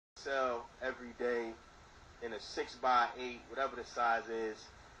cell every day in a 6x8, whatever the size is,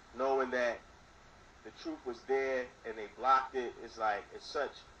 knowing that the truth was there and they blocked it. It's like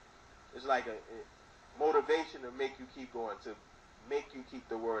it's like a motivation to make you keep going, to make you keep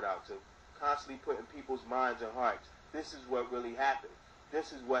the word out, to constantly put in people's minds and hearts, this is what really happened.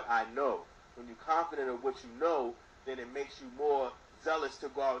 This is what I know. When you're confident of what you know, then it makes you more zealous to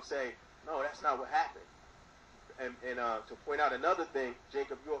go out and say, no, that's not what happened. And to point out another thing,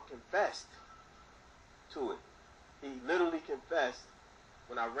 Jacob York confessed to it. He literally confessed.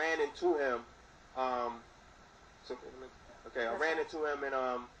 When I ran into him, I ran into him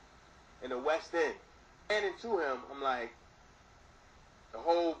in the West End. Ran into him, I'm like, a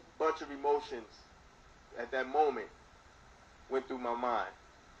whole bunch of emotions at that moment went through my mind.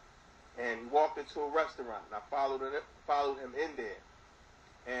 And he walked into a restaurant, and I followed him in there.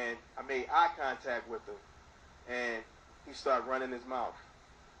 And I made eye contact with him, and he started running his mouth.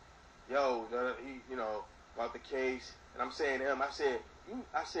 Yo, about the case. And I'm saying to him,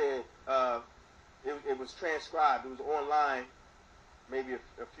 it was transcribed. It was online maybe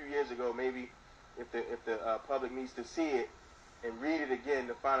a few years ago. Maybe if the public needs to see it and read it again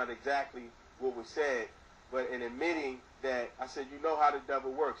to find out exactly what was said. But in admitting that, I said, you know how the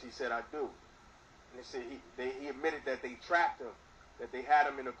devil works? He said, I do. And they said he admitted that they trapped him, that they had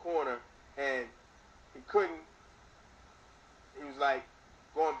him in a corner, and he couldn't. He was like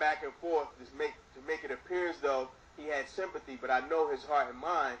going back and forth to make it appear as though he had sympathy. But I know his heart and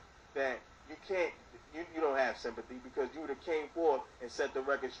mind that you can't. You don't have sympathy because you would have came forth and set the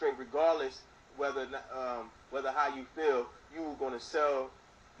record straight, regardless whether how you feel. You were going to sell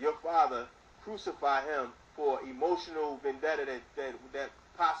your father, crucify him for emotional vendetta that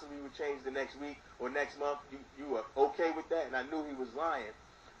possibly would change the next week or next month. You were okay with that, and I knew he was lying.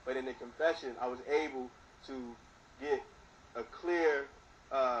 But in the confession, I was able to get a clear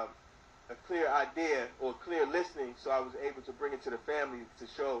idea or clear listening, so I was able to bring it to the family to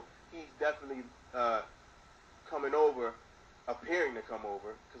show he's definitely coming over, appearing to come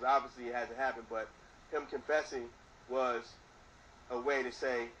over, because obviously it hasn't happened, but him confessing was a way to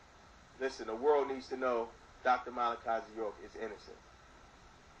say, listen, the world needs to know Dr. Malachi Z York is innocent.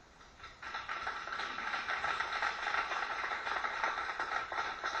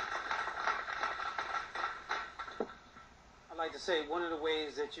 I'd like to say one of the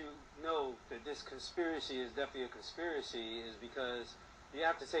ways that you know that this conspiracy is definitely a conspiracy is because you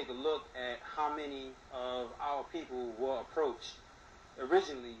have to take a look at how many of our people were approached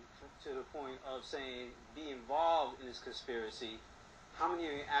originally to the point of saying, be involved in this conspiracy. How many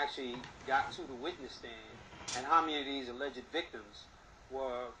of you actually got to the witness stand, and how many of these alleged victims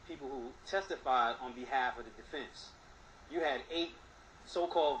were people who testified on behalf of the defense? You had 8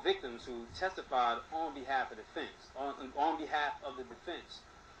 so-called victims who testified on behalf of the defense, on behalf of the defense,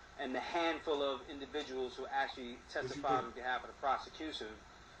 and the handful of individuals who actually testified on behalf of the prosecution.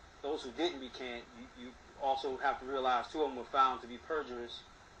 Those who didn't recant, you also have to realize 2 of them were found to be perjurers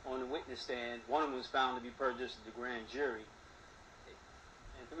on the witness stand. 1 of them was found to be perjurers to the grand jury,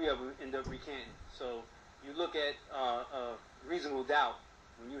 and 3 of them ended up recanting. So you look at reasonable doubt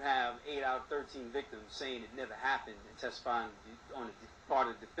when you have 8 out of 13 victims saying it never happened and testifying on the part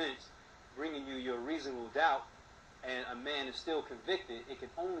of the defense, bringing you your reasonable doubt, and a man is still convicted. It can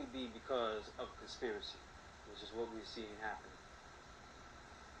only be because of conspiracy, which is what we're seeing happen.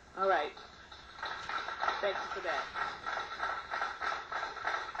 All right. Thank you for that.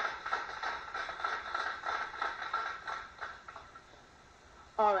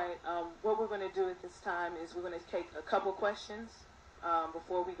 All right. What we're going to do at this time is we're going to take a couple questions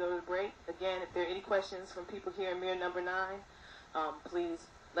before we go to the break. Again, if there are any questions from people here in mirror number 9, please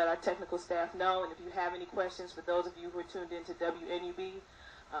let our technical staff know. And if you have any questions for those of you who are tuned into WNUB,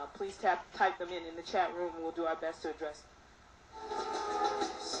 please type them in the chat room, and we'll do our best to address them.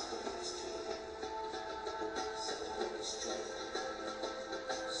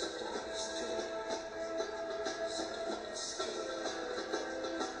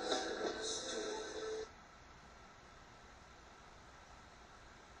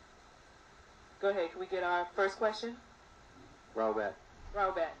 Go ahead. Can we get our first question? Robert.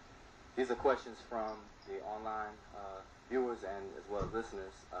 Robert. These are questions from the online viewers and as well as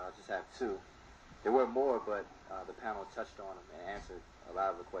listeners. I just have 2. There were more, but the panel touched on them and answered a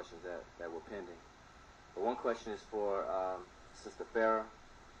lot of the questions that were pending. But one question is for Sister Farah,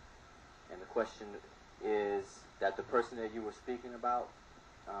 and the question is that the person that you were speaking about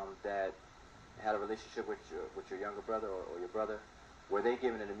that had a relationship with your younger brother or your brother, were they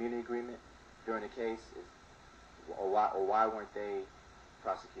given an immunity agreement during the case, or why weren't they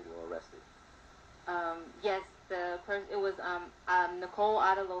prosecuted or arrested? Yes, It was Nicole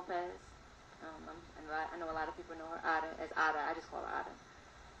Ada Lopez. I know a lot of people know her as Ada. I just call her Ada.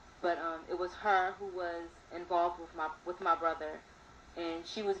 But it was her who was involved with my brother, and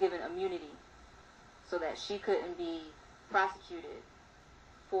she was given immunity so that she couldn't be prosecuted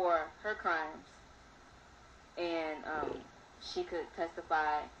for her crimes, and she could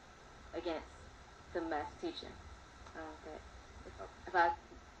testify against the mass teaching. If I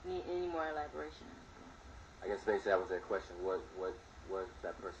need any more elaboration. I guess basically that was that question. What was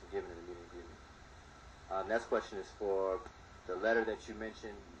that person given an immunity? Next question is for the letter that you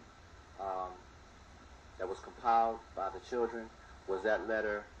mentioned that was compiled by the children. Was that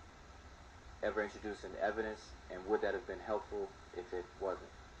letter ever introduced into evidence, and would that have been helpful if it wasn't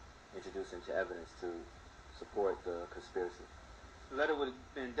introduced into evidence to support the conspiracy? The letter would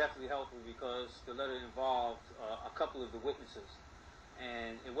have been definitely helpful because the letter involved a couple of the witnesses.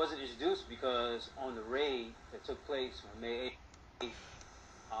 And it wasn't introduced because on the raid that took place on May 8th,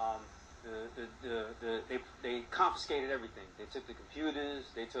 they confiscated everything. They took the computers,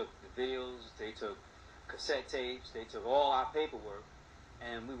 they took the videos, they took cassette tapes, they took all our paperwork,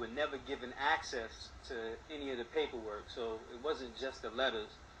 and we were never given access to any of the paperwork. So it wasn't just the letters,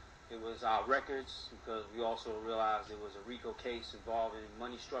 it was our records, because we also realized there was a RICO case involving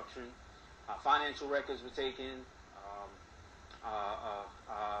money structuring. Our financial records were taken.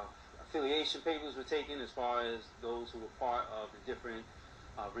 Affiliation papers were taken as far as those who were part of the different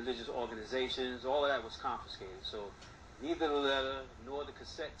religious organizations. All of that was confiscated. So neither the letter nor the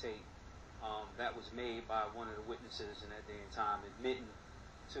cassette tape that was made by one of the witnesses in that day and time admitting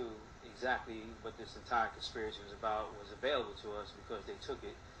to exactly what this entire conspiracy was about was available to us, because they took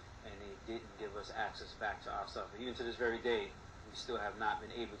it and they didn't give us access back to our stuff. Even to this very day, we still have not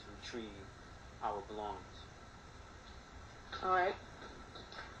been able to retrieve our belongings. All right.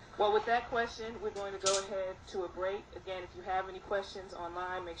 Well, with that question, we're going to go ahead to a break. Again, if you have any questions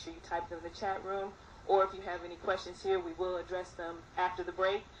online, make sure you type them in the chat room. Or if you have any questions here, we will address them after the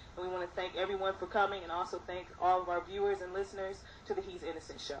break. And we want to thank everyone for coming, and also thank all of our viewers and listeners to the He's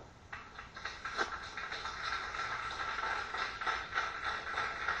Innocent show.